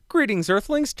Greetings,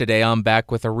 Earthlings. Today I'm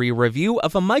back with a re-review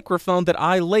of a microphone that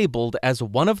I labeled as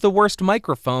one of the worst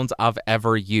microphones I've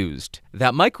ever used.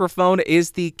 That microphone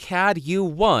is the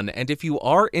CAD-U1, and if you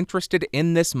are interested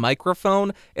in this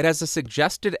microphone, it has a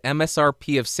suggested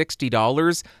MSRP of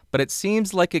 $60, but it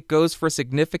seems like it goes for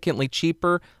significantly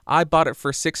cheaper. I bought it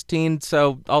for $16,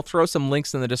 so I'll throw some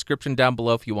links in the description down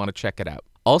below if you want to check it out.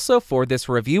 Also, for this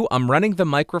review, I'm running the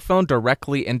microphone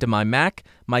directly into my Mac.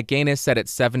 My gain is set at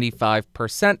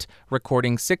 75%,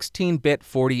 recording 16-bit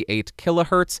 48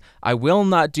 kilohertz. I will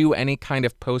not do any kind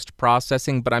of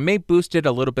post-processing, but I may boost it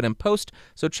a little bit in post,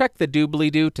 so check the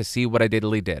doobly-doo to see what I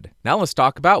diddly did. Now let's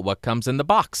talk about what comes in the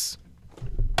box.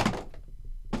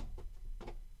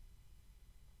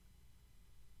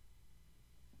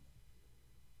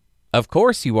 Of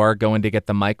course, you are going to get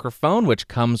the microphone, which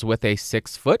comes with a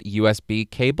 6-foot USB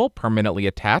cable permanently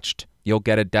attached. You'll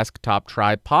get a desktop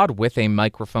tripod with a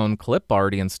microphone clip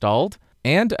already installed,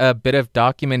 and a bit of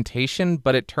documentation,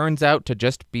 but it turns out to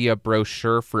just be a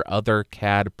brochure for other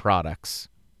CAD products.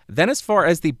 Then as far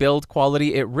as the build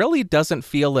quality, it really doesn't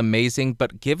feel amazing,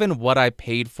 but given what I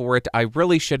paid for it, I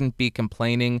really shouldn't be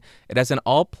complaining. It has an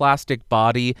all-plastic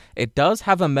body. It does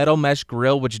have a metal mesh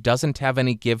grill, which doesn't have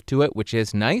any give to it, which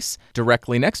is nice.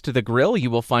 Directly next to the grill, you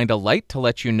will find a light to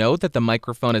let you know that the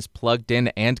microphone is plugged in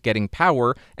and getting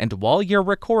power, and while you're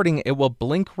recording, it will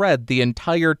blink red the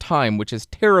entire time, which is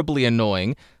terribly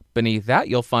annoying. Beneath that,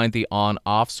 you'll find the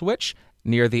on-off switch.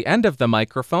 Near the end of the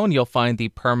microphone, you'll find the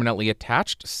permanently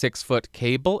attached 6-foot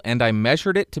cable, and I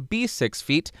measured it to be 6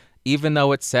 feet, even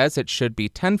though it says it should be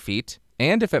 10 feet.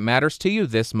 And if it matters to you,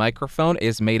 this microphone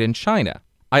is made in China.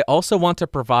 I also want to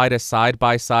provide a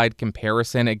side-by-side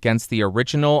comparison against the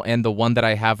original and the one that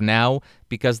I have now,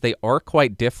 because they are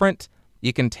quite different.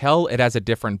 You can tell it has a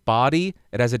different body,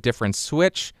 it has a different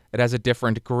switch, it has a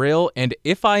different grill, and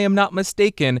if I am not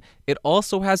mistaken, it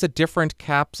also has a different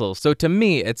capsule. So to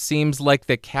me, it seems like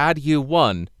the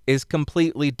CAD-U1 is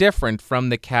completely different from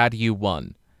the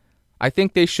CAD-U1. I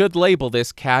think they should label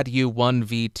this CAD-U1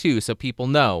 V2 so people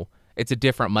know it's a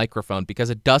different microphone, because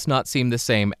it does not seem the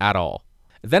same at all.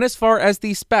 Then as far as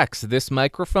the specs, this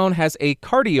microphone has a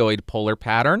cardioid polar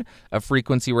pattern, a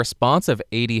frequency response of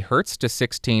 80 Hz to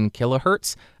 16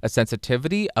 kHz, a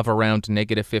sensitivity of around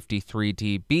 -53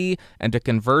 dB, and a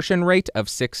conversion rate of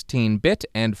 16-bit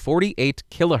and 48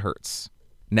 kHz.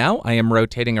 Now I am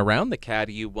rotating around the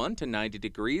CAD-U1 to 90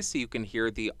 degrees so you can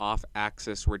hear the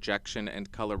off-axis rejection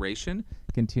and coloration.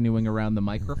 Continuing around the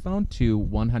microphone to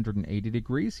 180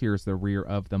 degrees, here's the rear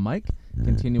of the mic.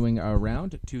 Continuing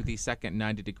around to the second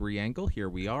 90-degree angle, here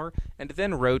we are, and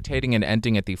then rotating and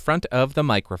ending at the front of the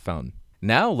microphone.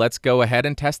 Now let's go ahead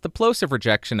and test the plosive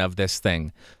rejection of this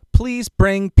thing. Please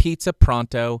bring pizza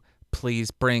pronto.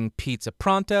 Please bring pizza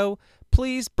pronto.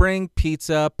 Please bring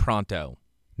pizza pronto.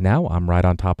 Now I'm right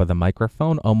on top of the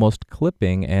microphone, almost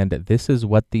clipping, and this is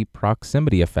what the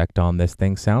proximity effect on this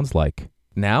thing sounds like.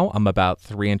 Now I'm about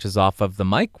 3 inches off of the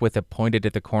mic with it pointed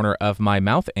at the corner of my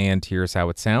mouth, and here's how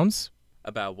it sounds.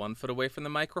 About 1 foot away from the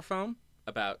microphone,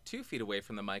 about 2 feet away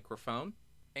from the microphone,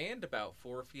 and about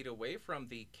 4 feet away from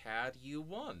the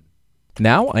CAD-U1.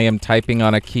 Now I am typing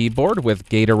on a keyboard with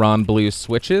Gatoron blue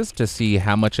switches to see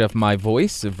how much of my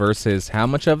voice versus how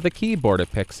much of the keyboard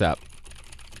it picks up.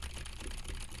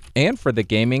 And for the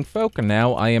gaming folk,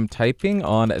 now I am typing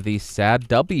on the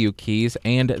SAD-W keys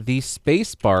and the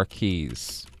spacebar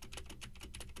keys.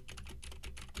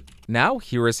 Now,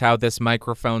 here is how this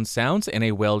microphone sounds in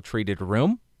a well-treated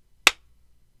room.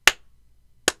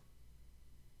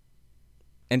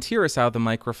 And here is how the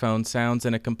microphone sounds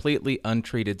in a completely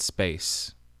untreated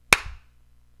space.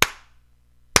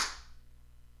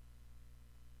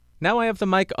 Now I have the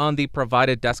mic on the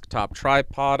provided desktop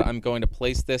tripod. I'm going to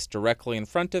place this directly in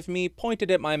front of me,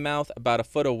 pointed at my mouth about a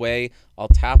foot away. I'll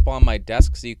tap on my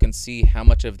desk so you can see how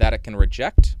much of that it can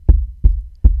reject.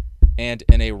 And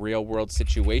in a real-world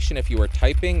situation, if you were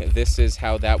typing, this is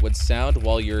how that would sound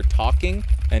while you're talking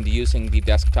and using the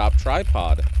desktop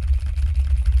tripod.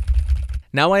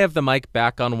 Now I have the mic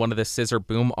back on one of the scissor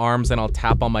boom arms, and I'll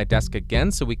tap on my desk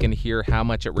again so we can hear how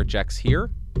much it rejects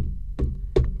here.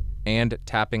 And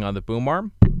tapping on the boom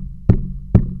arm.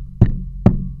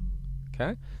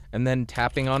 Okay, and then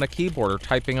tapping on a keyboard or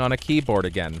typing on a keyboard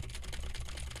again.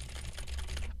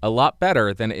 A lot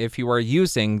better than if you are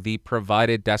using the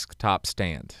provided desktop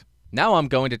stand. Now I'm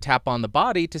going to tap on the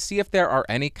body to see if there are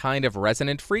any kind of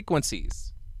resonant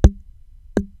frequencies.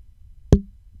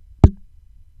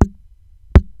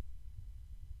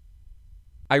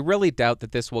 I really doubt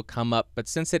that this will come up, but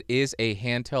since it is a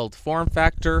handheld form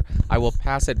factor, I will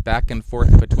pass it back and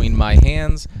forth between my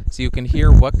hands so you can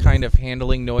hear what kind of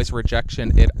handling noise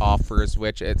rejection it offers,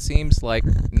 which it seems like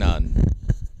none.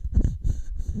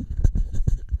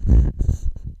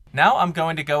 Now I'm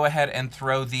going to go ahead and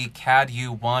throw the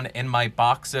CAD-U1 in my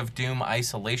Box of Doom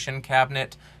isolation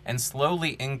cabinet and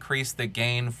slowly increase the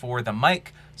gain for the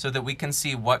mic so that we can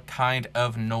see what kind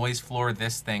of noise floor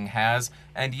this thing has.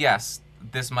 And yes,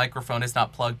 this microphone is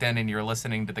not plugged in and you're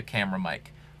listening to the camera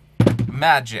mic.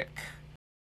 Magic.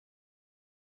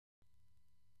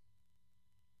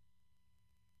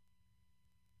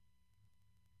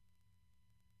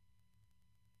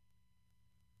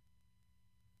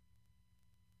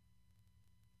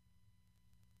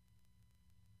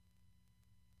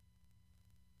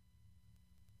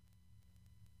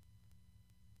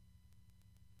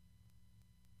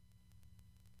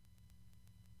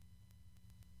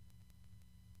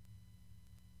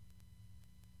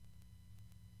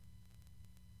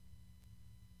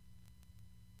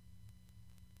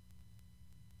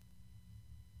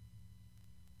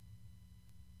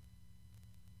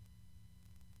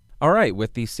 Alright,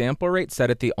 with the sample rate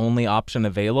set at the only option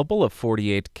available of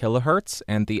 48 kilohertz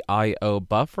and the I/O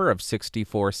buffer of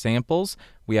 64 samples,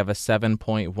 we have a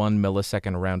 7.1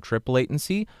 millisecond round-trip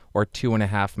latency, or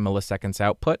 2.5 milliseconds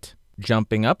output.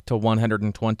 Jumping up to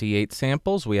 128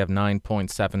 samples, we have 9.7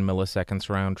 milliseconds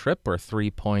round-trip, or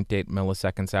 3.8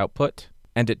 milliseconds output.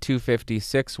 And at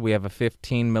 256, we have a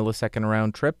 15 millisecond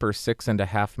round-trip, or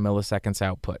 6.5 milliseconds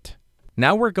output.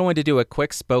 Now we're going to do a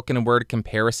quick spoken word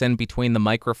comparison between the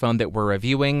microphone that we're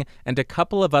reviewing and a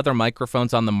couple of other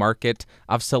microphones on the market.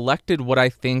 I've selected what I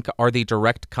think are the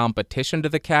direct competition to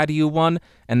the CAD-U1,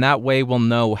 and that way we'll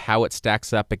know how it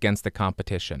stacks up against the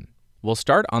competition. We'll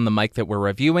start on the mic that we're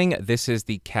reviewing. This is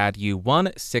the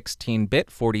CAD-U1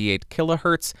 16-bit 48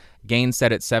 kilohertz, gain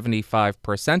set at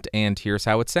 75%, and here's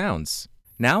how it sounds.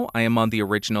 Now I am on the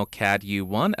original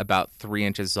CAD-U1 about 3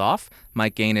 inches off. My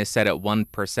gain is set at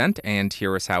 1%, and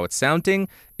here is how it's sounding.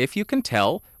 If you can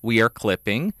tell, we are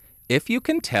clipping. If you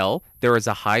can tell, there is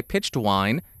a high-pitched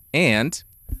whine, and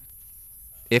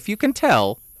if you can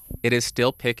tell, it is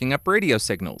still picking up radio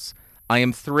signals. I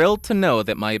am thrilled to know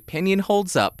that my opinion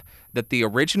holds up, that the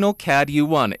original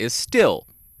CAD-U1 is still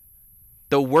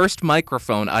the worst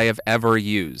microphone I have ever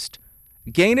used.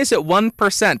 Gain is at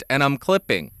 1%, and I'm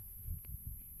clipping.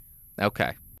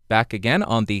 Okay, back again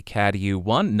on the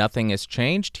CAD-U1, nothing has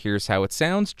changed. Here's how it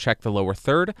sounds. Check the lower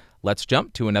third. Let's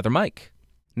jump to another mic.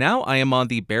 Now I am on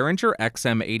the Behringer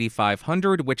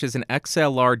XM8500, which is an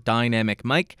XLR dynamic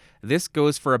mic. This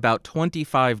goes for about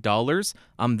 $25.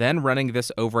 I'm then running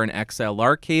this over an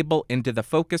XLR cable into the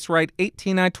Focusrite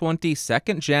 18920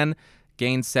 2nd gen,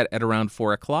 gain set at around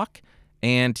 4 o'clock.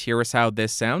 And here is how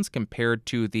this sounds compared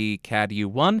to the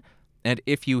CAD-U1. And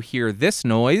if you hear this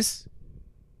noise,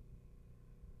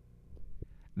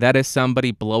 that is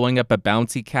somebody blowing up a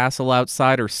bouncy castle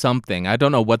outside or something. I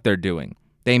don't know what they're doing.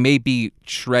 They may be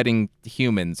shredding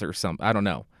humans or something. I don't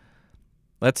know.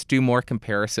 Let's do more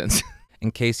comparisons.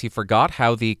 In case you forgot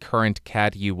how the current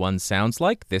CAD-U1 sounds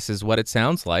like, this is what it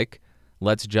sounds like.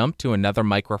 Let's jump to another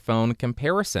microphone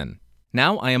comparison.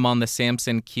 Now I am on the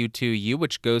Samsung Q2u,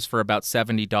 which goes for about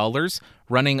 $70,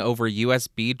 running over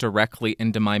USB directly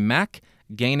into my Mac.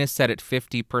 Gain is set at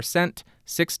 50%,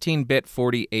 16-bit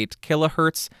 48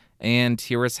 kilohertz, and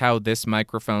here is how this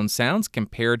microphone sounds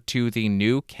compared to the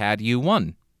new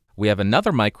CAD-U1. We have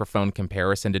another microphone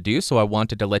comparison to do, so I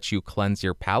wanted to let you cleanse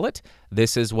your palate.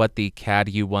 This is what the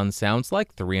CAD-U1 sounds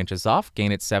like, 3 inches off,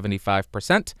 gain at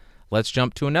 75%. Let's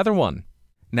jump to another one.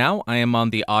 Now I am on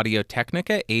the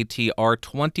Audio-Technica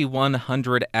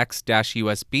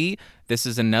ATR2100X-USB. This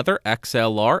is another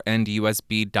XLR and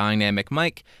USB dynamic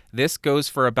mic. This goes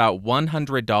for about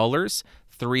 $100,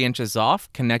 3 inches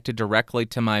off, connected directly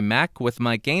to my Mac with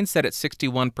my gain set at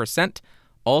 61%,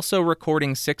 also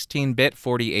recording 16-bit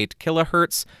 48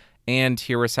 kilohertz, and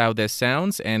here is how this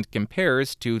sounds and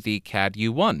compares to the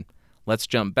CAD-U1. Let's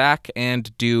jump back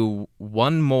and do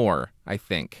one more, I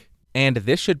think. And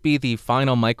this should be the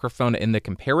final microphone in the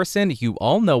comparison. You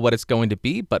all know what it's going to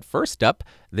be, but first up,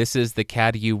 this is the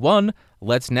CAD-U1.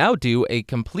 Let's now do a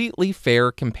completely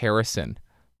fair comparison.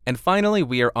 And finally,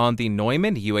 we are on the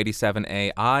Neumann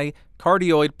U87AI,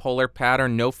 cardioid polar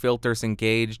pattern, no filters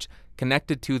engaged,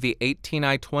 connected to the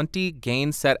 18920,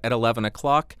 gain set at 11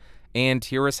 o'clock. And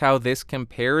here is how this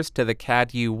compares to the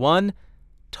CAD-U1.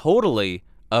 Totally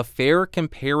a fair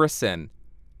comparison.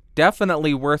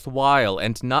 Definitely worthwhile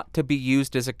and not to be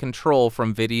used as a control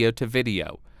from video to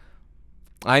video.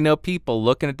 I know people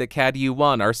looking at the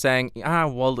CAD-U1 are saying,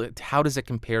 well, how does it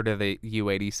compare to the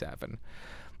U87?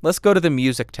 Let's go to the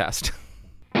music test.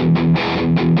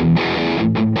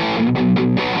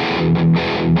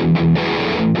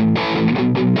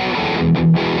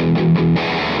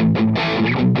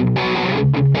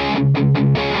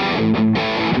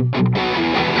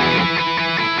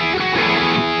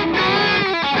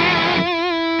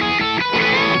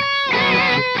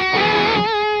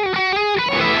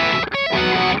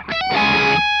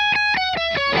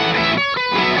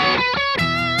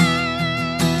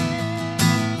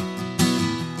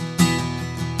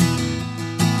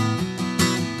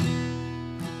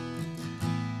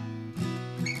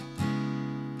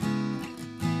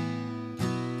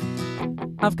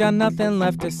 I've got nothing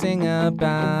left to sing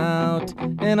about,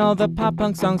 and all the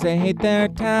pop-punk songs, they hate their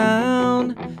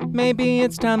town. Maybe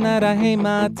it's time that I hate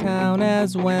my town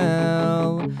as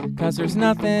well, 'cause there's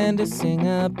nothing to sing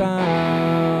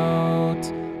about.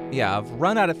 Yeah, I've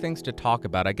run out of things to talk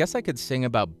about. I guess I could sing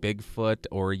about Bigfoot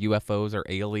or UFOs or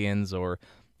aliens or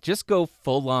just go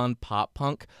full-on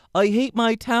pop-punk. I hate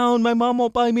my town. My mom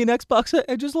won't buy me an Xbox.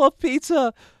 I just love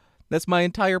pizza. That's my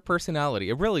entire personality.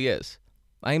 It really is.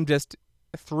 I'm just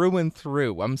through and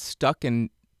through. I'm stuck in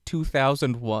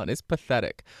 2001. It's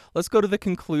pathetic. Let's go to the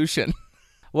conclusion.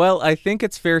 Well, I think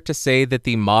it's fair to say that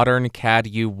the modern CAD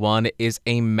U1 is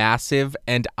a massive,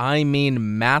 and I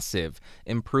mean massive,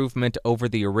 improvement over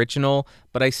the original,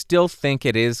 but I still think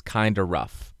it is kinda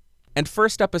rough. And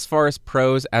first up, as far as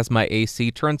pros, as my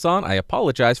AC turns on, I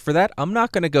apologize for that. I'm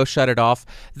not going to go shut it off.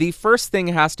 The first thing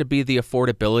has to be the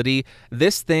affordability.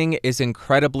 This thing is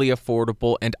incredibly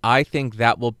affordable, and I think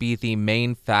that will be the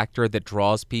main factor that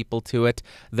draws people to it.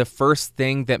 The first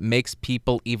thing that makes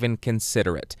people even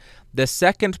consider it. The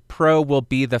second pro will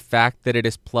be the fact that it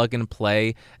is plug and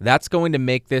play. That's going to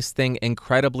make this thing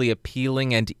incredibly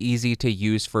appealing and easy to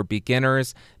use for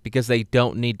beginners because they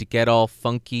don't need to get all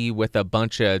funky with a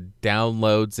bunch of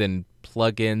downloads and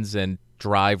plugins and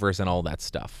drivers and all that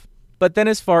stuff. But then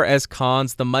as far as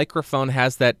cons, the microphone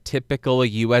has that typical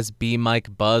USB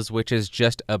mic buzz, which is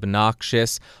just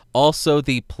obnoxious. Also,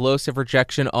 the plosive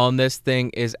rejection on this thing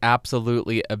is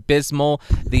absolutely abysmal.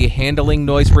 The handling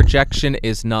noise rejection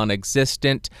is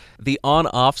non-existent. The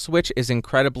on-off switch is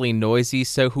incredibly noisy,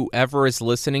 so whoever is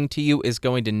listening to you is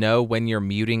going to know when you're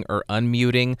muting or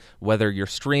unmuting, whether you're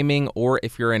streaming or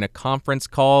if you're in a conference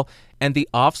call. And the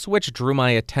off switch drew my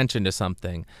attention to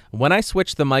something. When I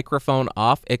switch the microphone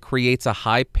off, it creates a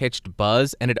high-pitched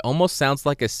buzz, and it almost sounds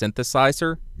like a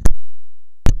synthesizer.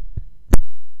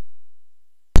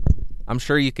 I'm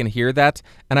sure you can hear that.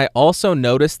 And I also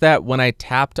noticed that when I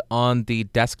tapped on the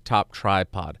desktop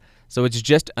tripod. So it's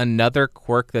just another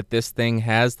quirk that this thing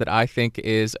has that I think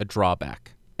is a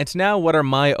drawback. And now, what are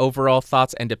my overall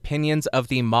thoughts and opinions of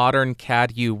the modern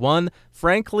CAD U1?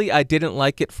 Frankly, I didn't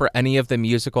like it for any of the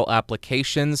musical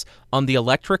applications. On the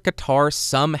electric guitar,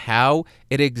 somehow,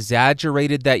 it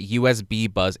exaggerated that USB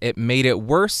buzz. It made it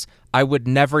worse. I would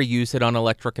never use it on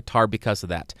electric guitar because of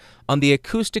that. On the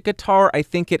acoustic guitar, I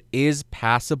think it is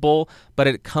passable, but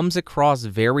it comes across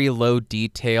very low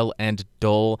detail and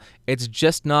dull. It's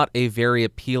just not a very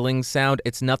appealing sound.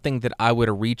 It's nothing that I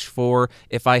would reach for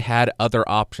if I had other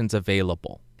options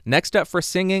available. Next up for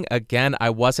singing, again, I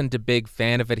wasn't a big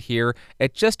fan of it here.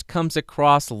 It just comes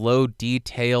across low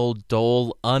detail,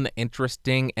 dull,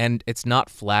 uninteresting, and it's not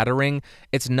flattering.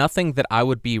 It's nothing that I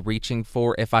would be reaching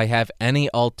for if I have any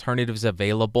alternatives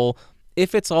available.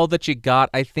 If it's all that you got,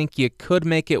 I think you could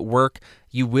make it work.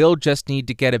 You will just need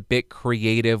to get a bit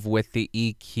creative with the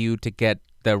EQ to get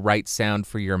the right sound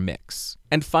for your mix.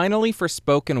 And finally, for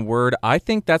spoken word, I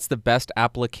think that's the best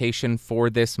application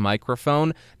for this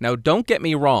microphone. Now, don't get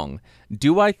me wrong.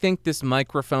 Do I think this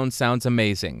microphone sounds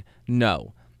amazing?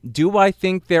 No. Do I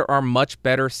think there are much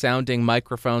better sounding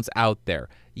microphones out there?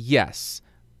 Yes.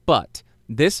 But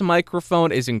this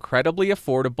microphone is incredibly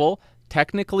affordable.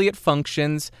 Technically, it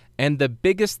functions. And the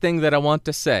biggest thing that I want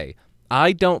to say,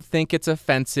 I don't think it's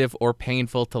offensive or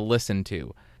painful to listen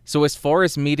to. So as far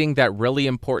as meeting that really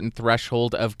important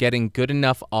threshold of getting good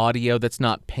enough audio that's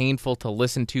not painful to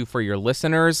listen to for your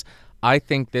listeners, I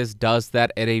think this does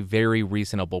that at a very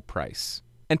reasonable price.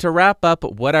 And to wrap up,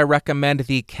 would I recommend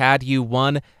the CAD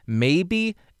U1?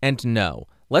 Maybe and no.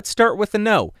 Let's start with a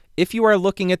no. If you are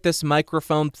looking at this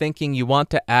microphone thinking you want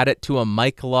to add it to a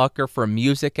mic locker for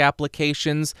music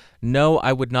applications, no,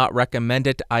 I would not recommend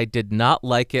it. I did not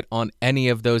like it on any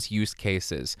of those use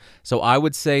cases. So I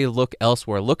would say look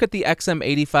elsewhere. Look at the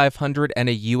XM8500 and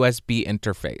a USB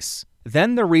interface.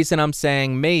 Then the reason I'm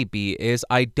saying maybe is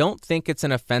I don't think it's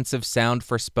an offensive sound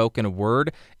for spoken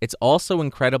word. It's also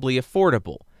incredibly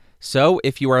affordable. So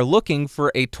if you are looking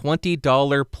for a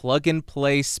 $20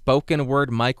 plug-and-play spoken word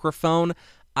microphone,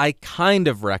 I kind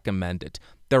of recommend it.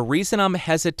 The reason I'm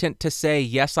hesitant to say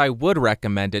yes, I would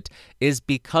recommend it is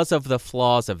because of the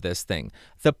flaws of this thing.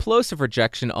 The plosive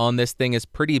rejection on this thing is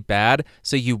pretty bad,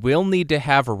 so you will need to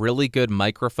have a really good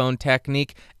microphone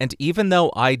technique, and even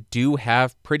though I do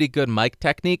have pretty good mic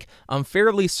technique, I'm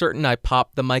fairly certain I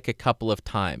popped the mic a couple of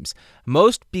times.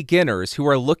 Most beginners who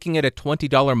are looking at a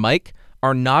 $20 mic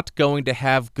are not going to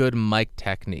have good mic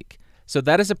technique. So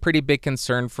that is a pretty big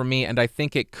concern for me, and I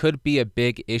think it could be a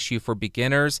big issue for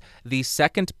beginners. The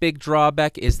second big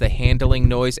drawback is the handling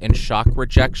noise and shock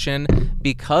rejection.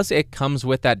 Because it comes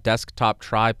with that desktop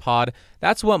tripod,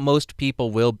 that's what most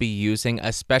people will be using,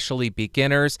 especially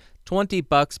beginners.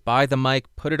 $20, buy the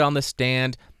mic, put it on the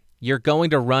stand. You're going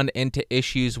to run into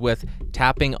issues with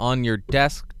tapping on your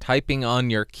desk, typing on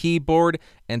your keyboard,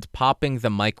 and popping the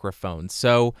microphone.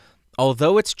 So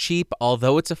although it's cheap,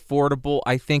 although it's affordable,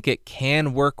 I think it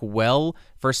can work well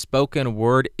for spoken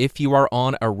word if you are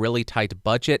on a really tight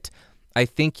budget. I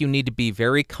think you need to be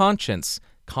very conscious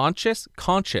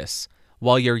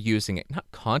while you're using it. Not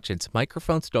conscience.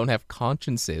 Microphones don't have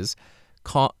consciences.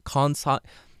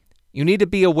 You need to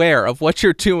be aware of what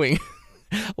you're doing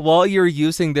while you're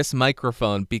using this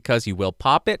microphone, because you will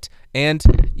pop it and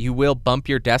you will bump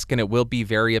your desk, and it will be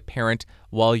very apparent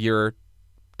while you're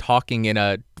talking in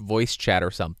a voice chat or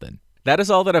something. That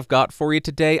is all that I've got for you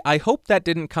today. I hope that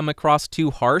didn't come across too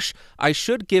harsh. I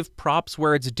should give props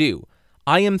where it's due.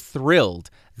 I am thrilled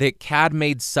that CAD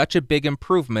made such a big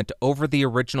improvement over the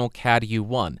original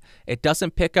CAD-U1. It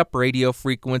doesn't pick up radio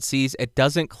frequencies. It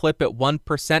doesn't clip at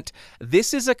 1%.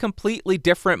 This is a completely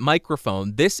different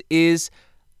microphone. This is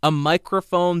a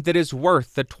microphone that is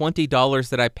worth the $20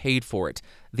 that I paid for it.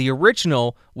 The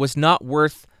original was not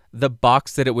worth the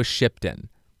box that it was shipped in.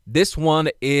 This one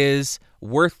is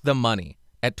worth the money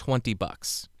at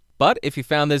 $20. But if you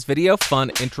found this video fun,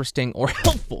 interesting, or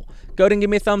helpful, go ahead and give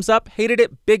me a thumbs up. Hated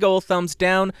it, big ol' thumbs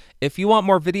down. If you want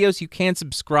more videos, you can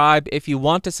subscribe. If you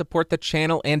want to support the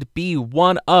channel and be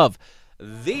one of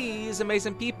these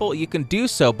amazing people, you can do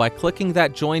so by clicking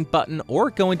that join button or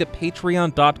going to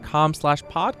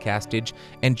patreon.com/podcastage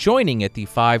and joining at the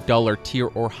 $5 tier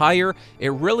or higher.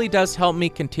 It really does help me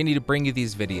continue to bring you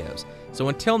these videos. So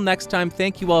until next time,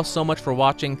 thank you all so much for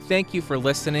watching. Thank you for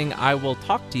listening. I will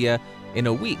talk to you in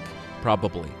a week,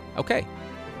 probably. Okay,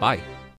 bye.